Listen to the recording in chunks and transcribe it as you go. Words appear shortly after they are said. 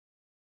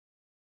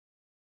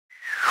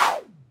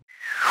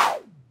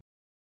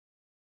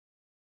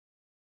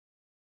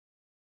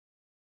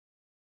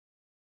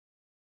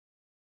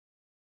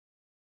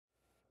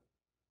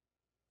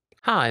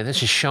Hi,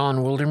 this is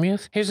Sean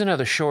Wildermuth. Here's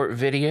another short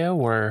video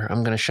where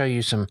I'm going to show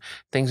you some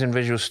things in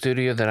Visual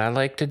Studio that I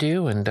like to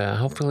do, and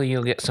hopefully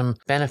you'll get some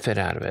benefit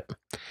out of it.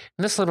 In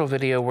this little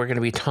video, we're going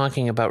to be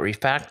talking about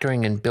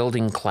refactoring and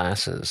building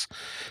classes.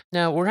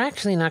 Now, we're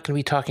actually not going to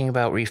be talking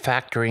about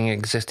refactoring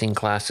existing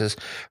classes.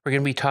 We're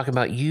going to be talking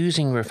about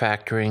using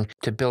refactoring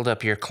to build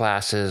up your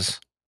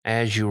classes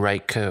as you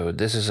write code.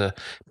 This is a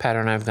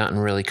pattern I've gotten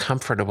really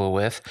comfortable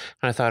with,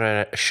 and I thought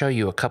I'd show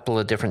you a couple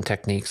of different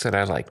techniques that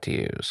I like to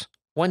use.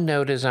 One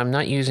note is I'm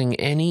not using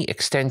any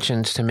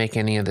extensions to make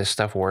any of this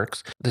stuff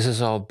works. This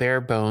is all bare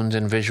bones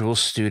in Visual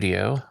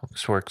Studio.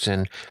 This works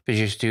in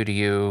Visual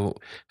Studio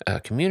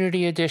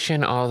Community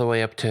Edition all the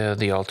way up to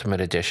the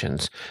Ultimate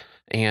Editions.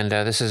 And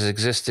this has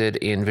existed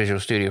in Visual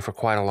Studio for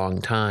quite a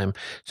long time.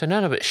 So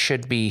none of it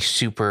should be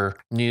super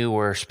new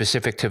or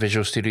specific to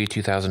Visual Studio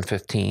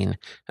 2015.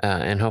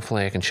 And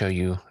hopefully I can show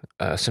you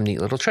some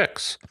neat little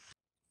tricks.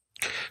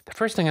 The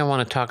first thing I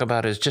want to talk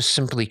about is just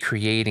simply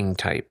creating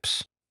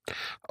types.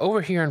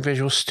 Over here in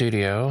Visual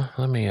Studio,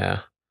 let me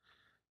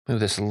move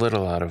this a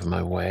little out of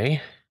my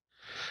way.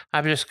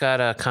 I've just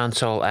got a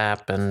console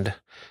app and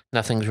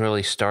nothing's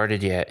really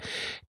started yet.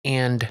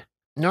 And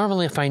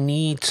normally if I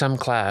need some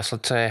class,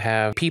 let's say I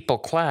have people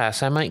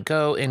class, I might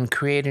go and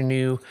create a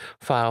new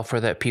file for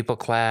that people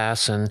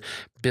class and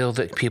build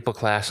that people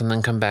class and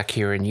then come back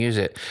here and use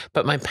it.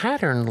 But my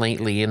pattern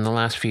lately in the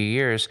last few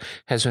years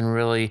has been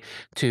really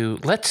to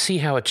let's see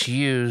how it's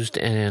used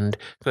and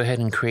go ahead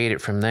and create it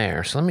from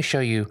there. So let me show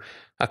you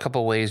a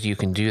couple ways you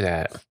can do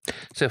that.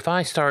 So if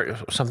I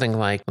start something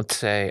like, let's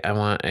say I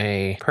want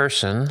a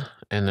person,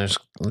 and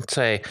let's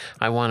say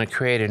I want to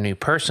create a new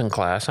person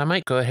class, I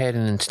might go ahead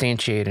and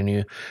instantiate a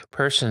new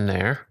person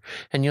there.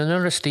 And you'll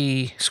notice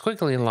the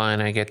squiggly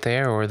line I get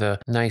there, or the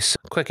nice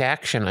quick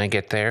action I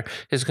get there,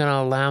 is going to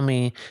allow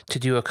me to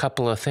do a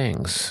couple of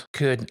things.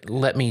 Could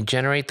let me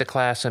generate the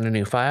class in a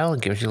new file.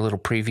 It gives you a little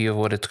preview of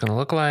what it's going to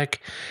look like.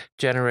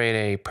 Generate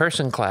a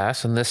person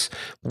class, and this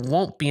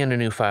won't be in a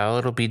new file.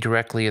 It'll be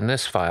directly in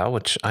this file,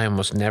 which I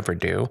almost never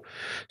do.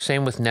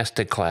 Same with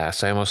nested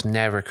class. I almost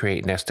never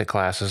create nested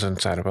classes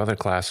inside of other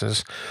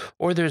classes.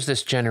 Or there's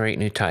this generate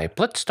new type.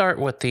 Let's start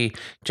with the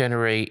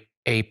generate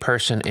a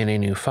person in a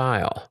new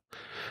file.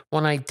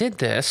 When I did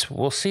this,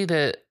 we'll see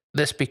that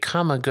this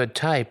become a good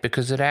type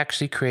because it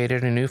actually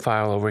created a new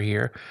file over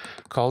here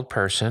called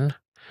person,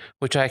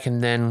 which I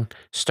can then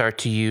start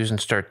to use and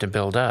start to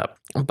build up.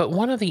 But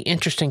one of the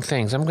interesting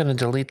things, I'm going to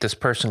delete this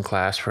person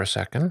class for a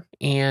second,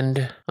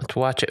 and let's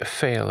watch it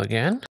fail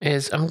again,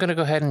 is I'm going to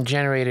go ahead and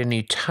generate a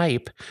new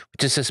type,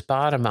 which is this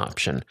bottom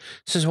option.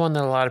 This is one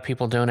that a lot of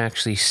people don't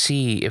actually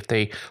see if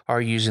they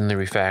are using the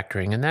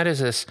refactoring, and that is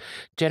this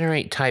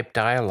generate type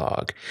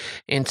dialog.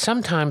 And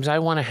sometimes I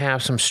want to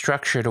have some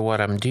structure to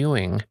what I'm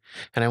doing,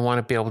 and I want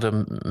to be able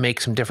to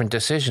make some different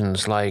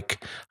decisions,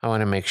 like I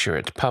want to make sure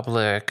it's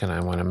public, and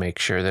I want to make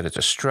sure that it's a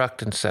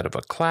struct instead of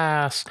a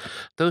class,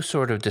 those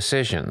sort of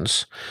decisions.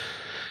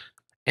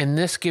 And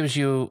this gives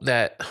you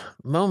that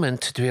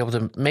moment to be able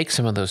to make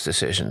some of those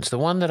decisions. The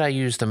one that I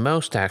use the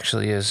most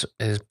actually is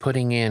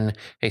putting in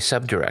a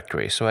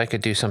subdirectory. So I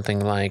could do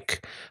something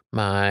like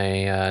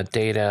my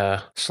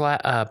data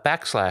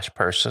 /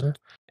 person,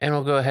 and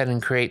we'll go ahead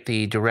and create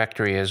the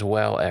directory as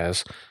well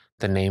as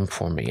the name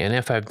for me. And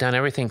if I've done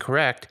everything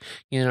correct,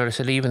 you notice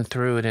it even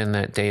threw it in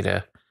that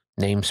data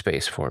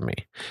namespace for me.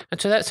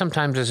 And so that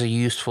sometimes is a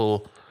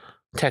useful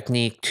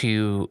technique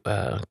to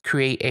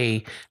create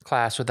a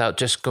class without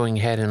just going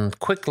ahead and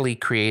quickly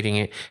creating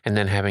it and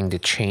then having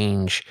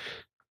to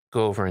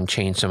go over and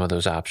change some of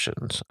those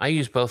options. I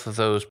use both of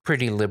those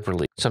pretty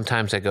liberally.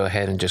 Sometimes I go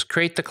ahead and just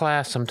create the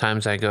class.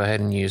 Sometimes I go ahead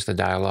and use the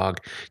dialog,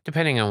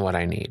 depending on what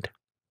I need.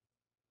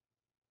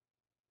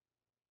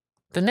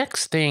 The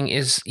next thing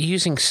is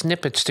using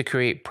snippets to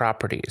create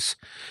properties.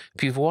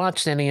 If you've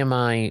watched any of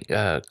my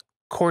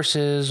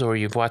courses or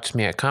you've watched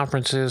me at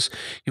conferences,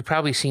 you've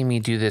probably seen me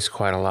do this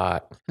quite a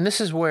lot. And this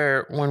is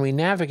where when we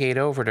navigate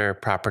over to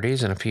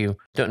properties, and if you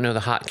don't know the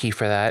hotkey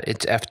for that,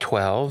 it's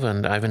F12,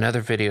 and I have another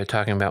video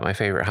talking about my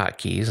favorite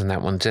hotkeys, and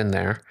that one's in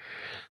there.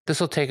 This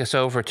will take us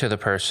over to the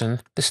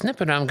person. The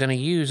snippet I'm going to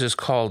use is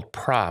called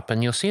prop,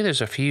 and you'll see there's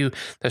a few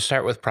that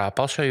start with prop.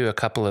 I'll show you a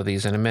couple of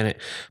these in a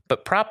minute,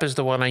 but prop is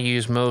the one I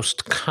use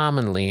most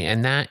commonly,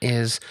 and that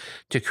is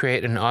to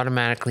create an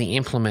automatically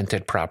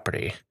implemented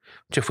property.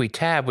 If we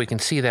tab, we can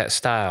see that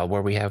style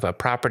where we have a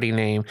property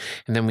name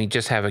and then we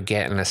just have a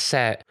get and a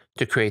set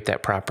to create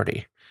that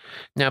property.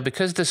 Now,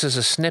 because this is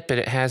a snippet,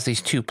 it has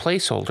these two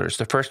placeholders.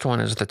 The first one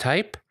is the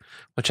type,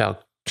 which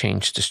I'll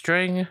change to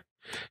string.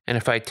 And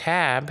if I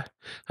tab,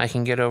 I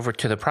can get over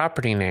to the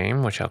property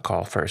name, which I'll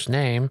call first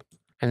name.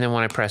 And then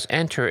when I press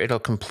enter, it'll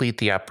complete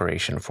the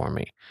operation for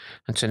me.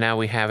 And so now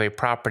we have a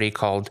property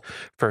called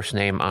first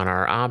name on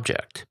our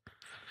object.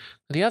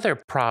 The other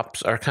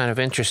props are kind of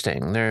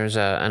interesting. There's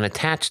an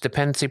attached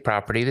dependency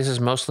property. This is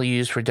mostly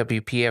used for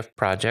WPF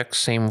projects.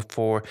 Same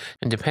for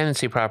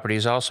dependency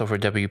properties also for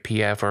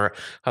WPF or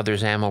other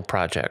XAML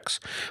projects.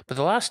 But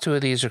the last two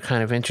of these are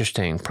kind of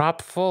interesting.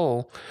 Prop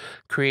full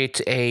creates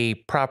a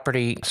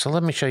property. So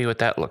let me show you what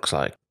that looks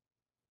like.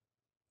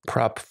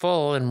 prop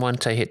full, and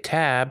once I hit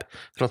tab,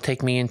 it'll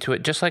take me into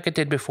it just like it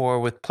did before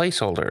with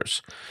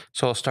placeholders.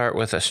 So I'll start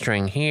with a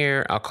string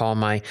here. I'll call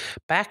my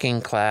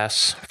backing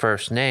class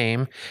first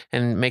name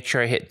and make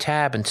sure I hit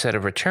tab instead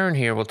of return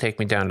here will take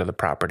me down to the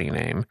property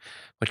name,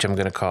 which I'm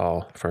going to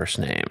call first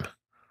name.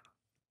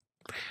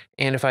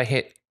 And if I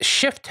hit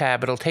shift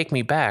tab, it'll take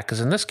me back, because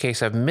in this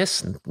case I've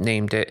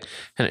misnamed it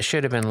and it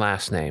should have been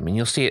last name. And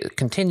you'll see it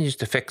continues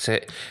to fix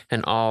it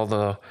in all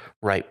the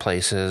right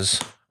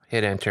places.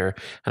 Hit enter,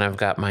 and I've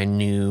got my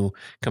new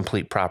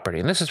complete property.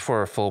 And this is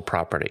for a full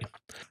property.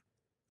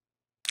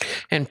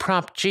 And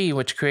prop G,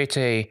 which creates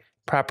a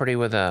property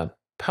with a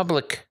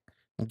public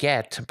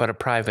get but a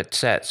private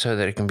set, so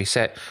that it can be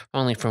set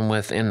only from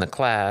within the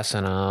class.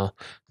 And I'll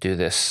do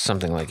this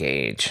something like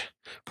age.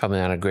 Probably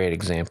not a great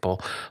example,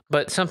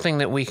 but something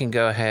that we can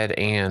go ahead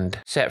and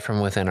set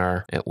from within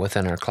our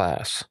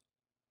class.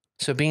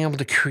 So being able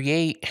to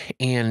create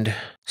and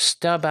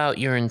stub out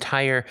your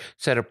entire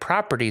set of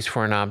properties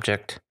for an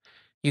object,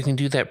 you can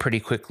do that pretty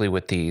quickly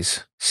with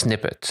these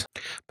snippets.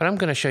 But I'm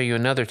going to show you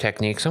another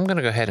technique, so I'm going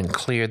to go ahead and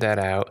clear that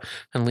out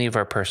and leave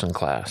our person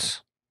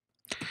class.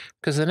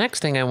 Because the next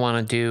thing I want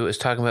to do is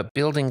talk about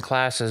building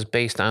classes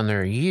based on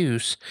their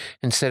use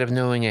instead of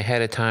knowing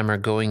ahead of time or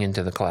going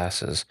into the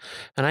classes.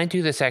 And I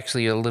do this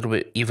actually a little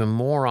bit even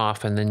more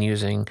often than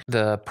using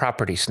the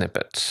property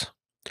snippets.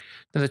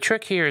 Now the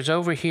trick here is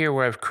over here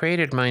where I've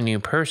created my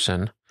new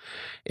person.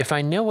 If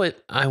I know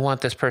what I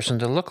want this person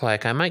to look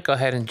like, I might go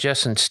ahead and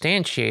just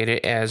instantiate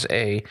it as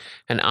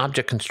an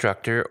object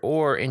constructor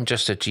or in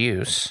just its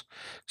use.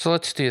 So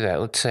let's do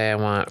that. Let's say I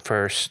want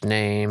first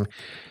name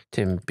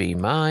to be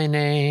my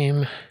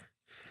name.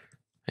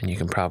 And you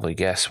can probably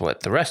guess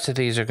what the rest of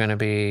these are going to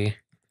be.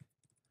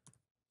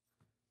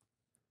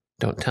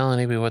 Don't tell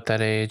anybody what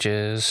that age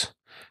is.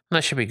 And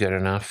that should be good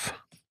enough.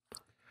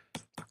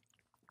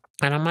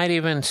 And I might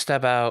even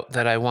step out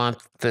that I want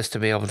this to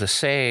be able to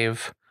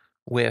save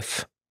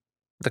with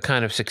the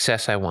kind of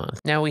success I want.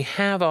 Now we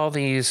have all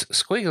these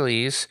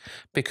squigglies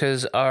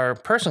because our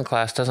person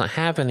class doesn't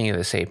have any of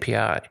this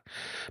API.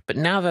 But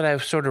now that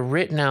I've sort of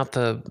written out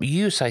the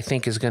use I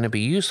think is going to be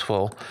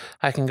useful,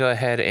 I can go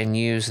ahead and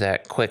use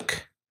that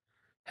quick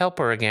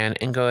helper again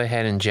and go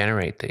ahead and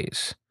generate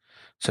these.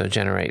 So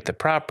generate the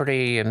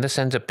property, and this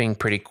ends up being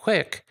pretty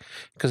quick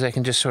because I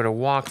can just sort of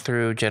walk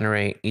through,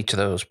 generate each of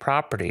those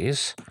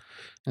properties,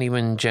 and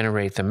even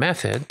generate the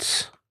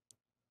methods.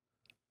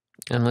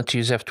 And let's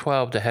use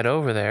F12 to head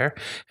over there,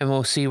 and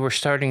we'll see we're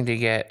starting to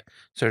get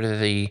sort of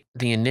the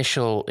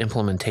initial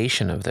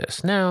implementation of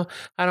this. Now,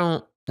 I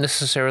don't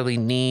necessarily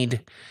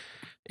need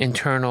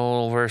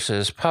internal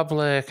versus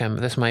public, and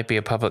this might be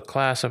a public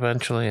class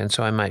eventually, and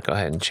so I might go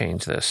ahead and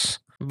change this.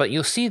 But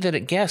you'll see that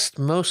it guessed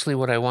mostly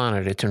what I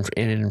wanted. It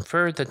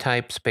inferred the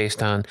types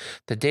based on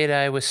the data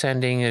I was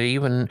sending. It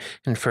even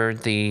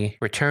inferred the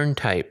return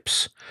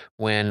types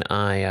when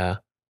I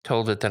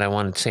told it that I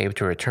wanted save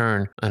to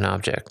return an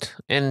object.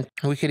 And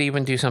we could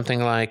even do something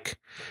like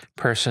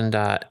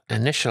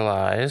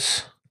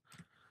person.initialize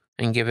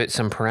and give it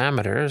some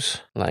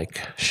parameters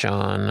like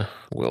Sean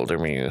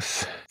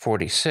Wildermuth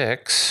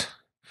 46.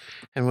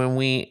 And when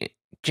we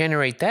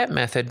generate that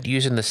method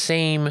using the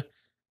same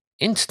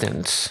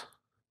instance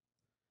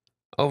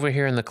over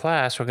here in the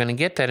class, we're going to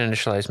get that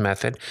initialize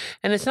method,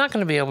 and it's not going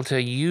to be able to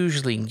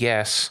usually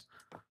guess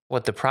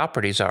what the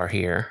properties are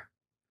here,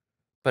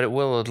 but it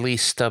will at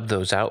least stub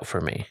those out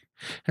for me.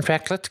 In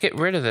fact, let's get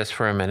rid of this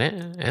for a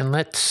minute and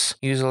let's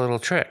use a little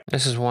trick.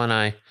 This is one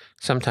I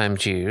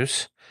sometimes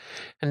use,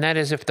 and that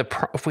is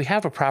if we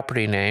have a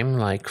property name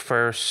like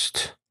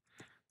first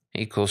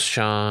equals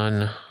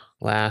Sean,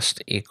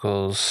 last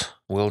equals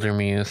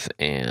Wildermuth,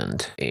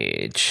 and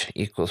age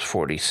equals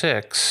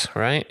 46,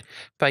 right?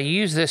 If I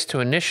use this to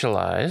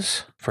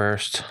initialize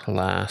first,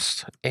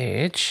 last,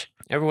 age,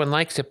 everyone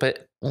likes it,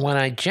 but when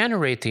I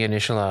generate the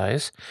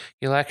initialize,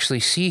 you'll actually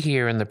see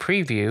here in the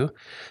preview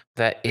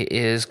that it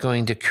is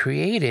going to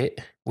create it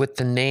with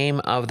the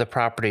name of the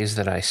properties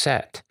that I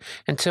set.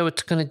 And so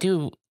it's going to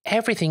do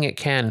everything it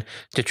can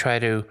to try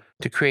to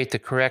create the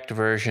correct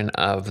version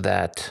of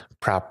that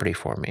property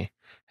for me,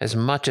 as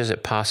much as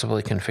it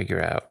possibly can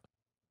figure out.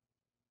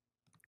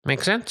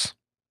 Make sense?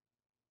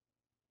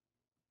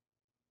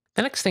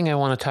 The next thing I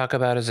want to talk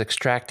about is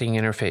extracting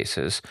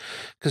interfaces,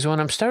 because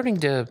when I'm starting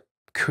to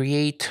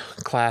create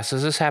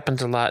classes, this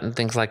happens a lot in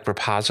things like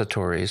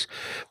repositories,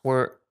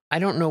 where I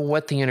don't know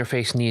what the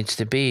interface needs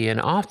to be.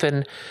 And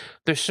often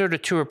there's sort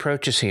of two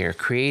approaches here,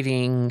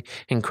 creating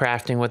and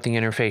crafting what the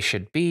interface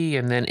should be,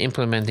 and then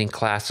implementing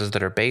classes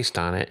that are based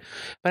on it.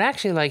 But I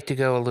actually like to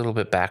go a little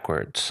bit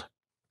backwards.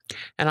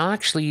 And I'll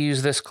actually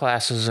use this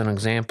class as an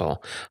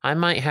example. I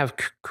might have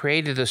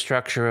created a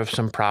structure of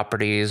some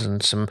properties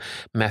and some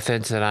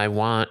methods that I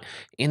want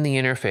in the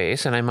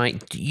interface, and I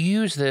might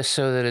use this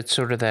so that it's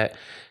sort of that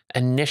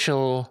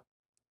initial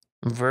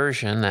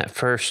version, that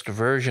first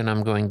version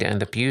I'm going to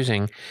end up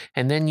using,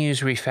 and then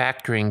use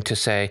refactoring to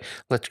say,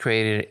 let's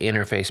create an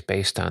interface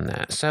based on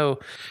that. So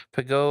if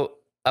I go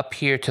up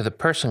here to the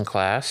person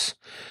class,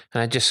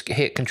 and I just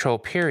hit Control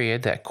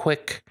period, that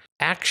quick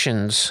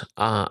actions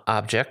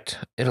object,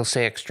 it'll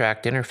say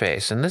extract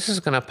interface. And this is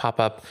going to pop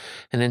up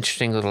an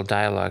interesting little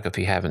dialog if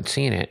you haven't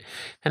seen it.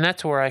 And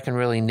that's where I can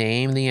really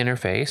name the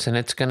interface, and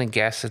it's going to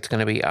guess it's going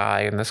to be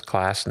I in this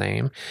class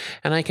name.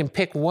 And I can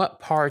pick what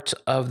parts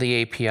of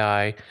the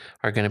API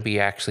are going to be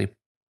actually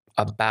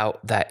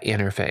about that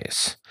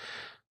interface.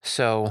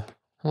 So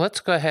let's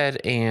go ahead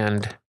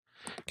and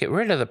get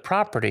rid of the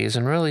properties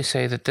and really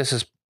say that this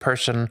is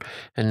person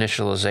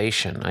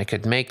initialization. I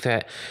could make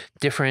that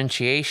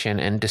differentiation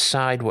and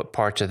decide what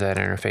parts of that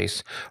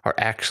interface are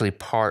actually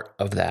part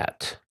of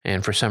that.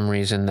 And for some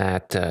reason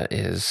that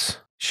is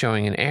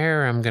showing an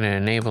error. I'm going to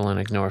enable and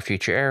ignore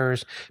future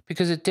errors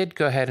because it did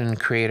go ahead and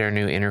create our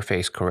new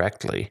interface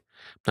correctly.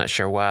 I'm not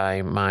sure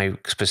why my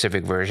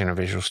specific version of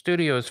Visual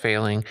Studio is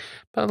failing,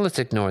 but let's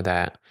ignore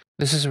that.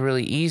 This is a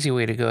really easy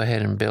way to go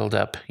ahead and build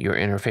up your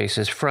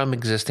interfaces from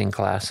existing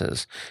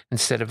classes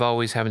instead of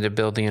always having to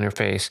build the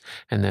interface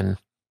and then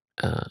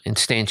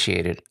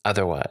instantiate it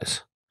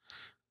otherwise.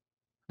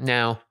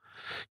 Now,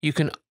 you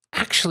can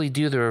actually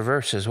do the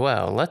reverse as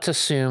well. Let's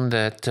assume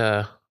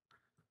that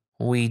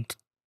we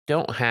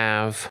don't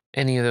have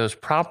any of those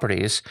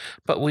properties,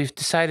 but we've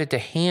decided to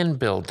hand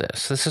build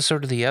this. This is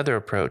sort of the other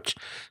approach,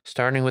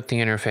 starting with the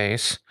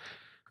interface.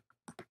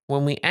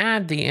 When we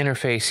add the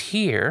interface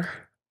here,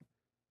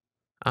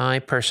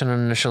 person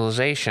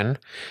initialization,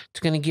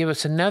 it's going to give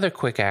us another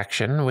quick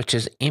action, which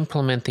is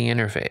implement the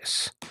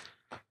interface.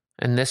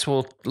 And this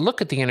will look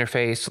at the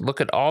interface,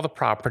 look at all the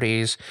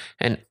properties,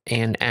 and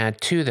add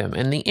to them.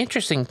 And the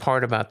interesting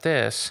part about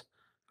this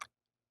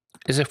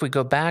is if we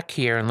go back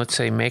here and let's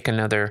say make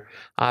another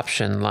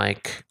option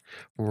like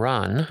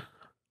run,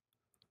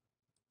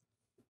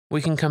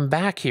 we can come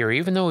back here,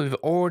 even though we've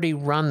already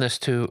run this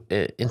to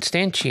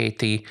instantiate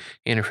the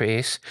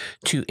interface,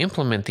 to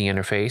implement the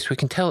interface, we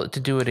can tell it to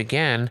do it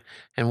again,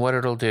 and what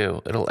it'll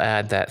do, it'll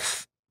add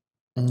that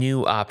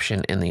new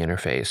option in the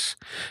interface.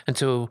 And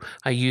so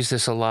I use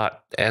this a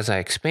lot as I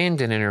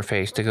expand an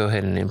interface to go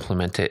ahead and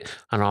implement it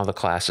on all the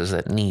classes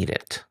that need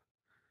it.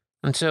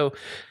 And so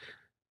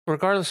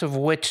regardless of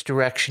which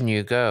direction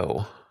you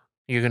go,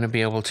 you're going to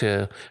be able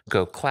to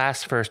go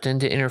class first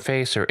into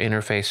interface or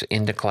interface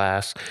into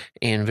class,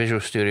 and Visual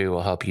Studio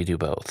will help you do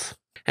both.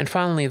 And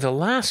finally, the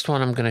last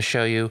one I'm going to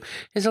show you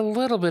is a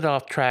little bit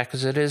off track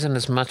because it isn't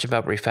as much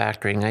about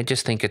refactoring. I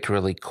just think it's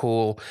really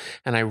cool,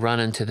 and I run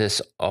into this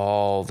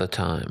all the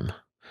time.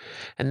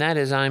 And that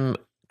is I'm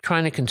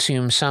trying to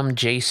consume some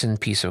JSON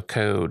piece of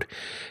code,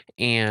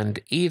 and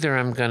either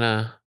I'm going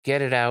to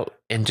get it out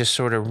and just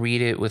sort of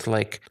read it with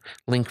like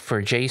link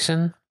for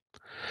JSON,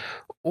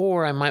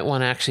 or I might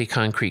want actually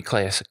concrete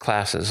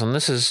classes, and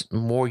this is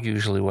more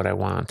usually what I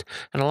want.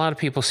 And a lot of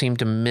people seem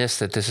to miss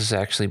that this is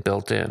actually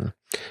built in.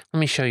 Let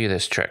me show you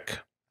this trick.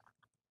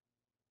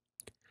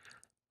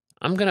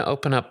 I'm going to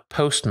open up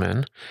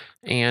Postman,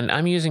 and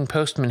I'm using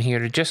Postman here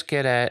to just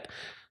get at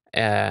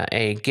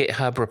a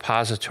GitHub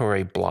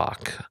repository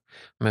block.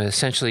 I'm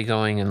essentially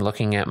going and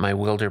looking at my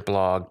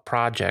Wilderblog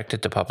project,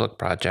 it's a public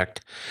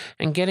project,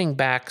 and getting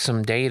back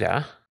some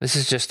data. This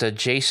is just a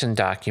JSON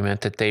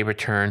document that they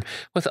return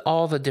with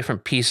all the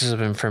different pieces of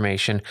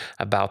information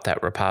about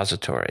that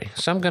repository.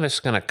 So I'm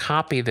just going to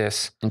copy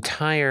this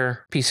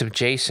entire piece of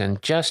JSON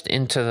just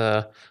into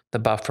the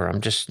buffer.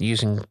 I'm just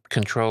using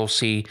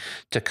Control-C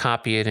to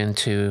copy it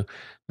into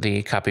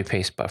the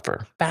copy-paste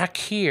buffer. Back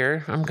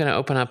here, I'm going to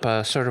open up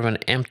a sort of an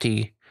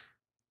empty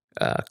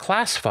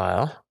class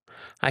file.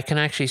 I can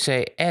actually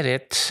say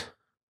edit,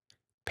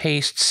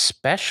 paste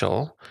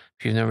special,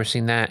 if you've never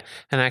seen that,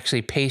 and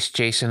actually paste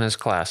JSON as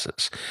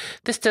classes.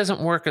 This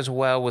doesn't work as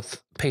well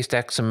with paste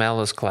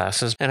XML as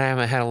classes, and I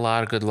haven't had a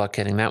lot of good luck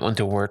getting that one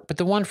to work, but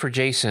the one for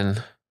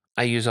JSON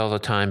I use all the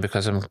time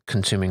because I'm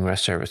consuming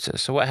REST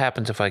services. So what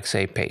happens if I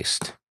say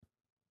paste?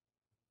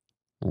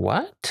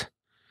 What?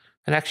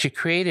 It actually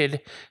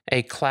created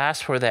a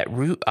class for that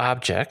root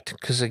object,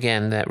 because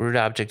again, that root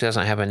object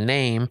doesn't have a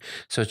name,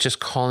 so it's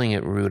just calling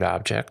it root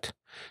object.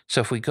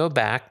 So if we go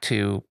back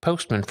to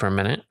Postman for a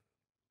minute,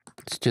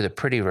 let's do the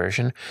pretty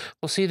version,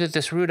 we'll see that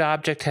this root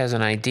object has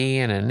an ID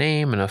and a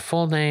name and a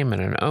full name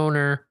and an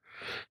owner.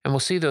 And we'll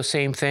see those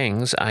same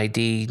things,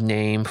 ID,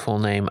 name, full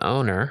name,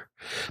 owner.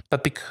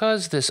 But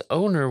because this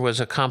owner was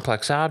a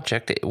complex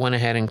object, it went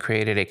ahead and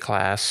created a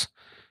class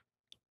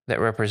that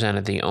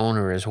represented the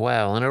owner as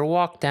well. And it'll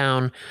walk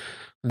down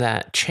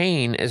that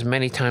chain as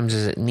many times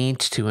as it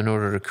needs to in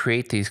order to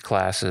create these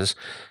classes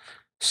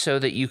so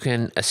that you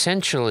can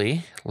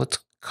essentially, let's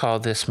call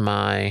this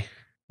my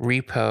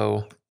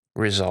repo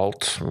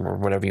result or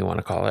whatever you want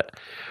to call it.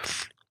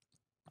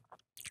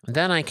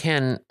 Then I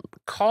can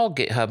call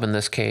GitHub in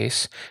this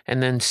case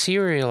and then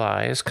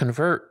serialize,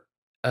 convert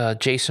a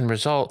JSON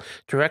result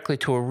directly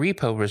to a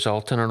repo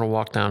result, and it'll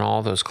walk down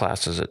all those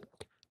classes it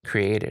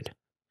created.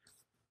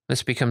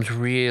 This becomes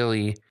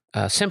really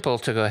simple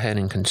to go ahead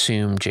and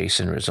consume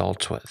JSON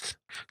results with.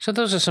 So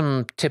those are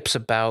some tips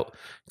about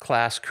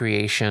class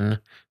creation,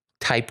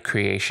 type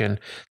creation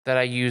that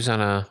I use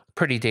on a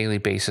pretty daily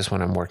basis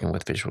when I'm working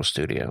with Visual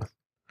Studio.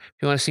 If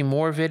you want to see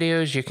more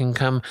videos, you can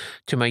come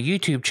to my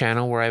YouTube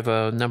channel where I have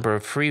a number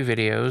of free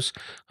videos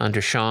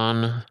under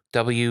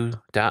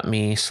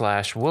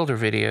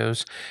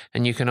seanw.me/wildervideos.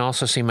 And you can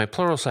also see my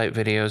Pluralsight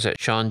videos at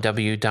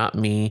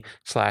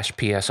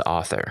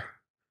seanw.me/psauthor.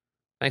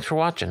 Thanks for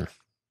watching.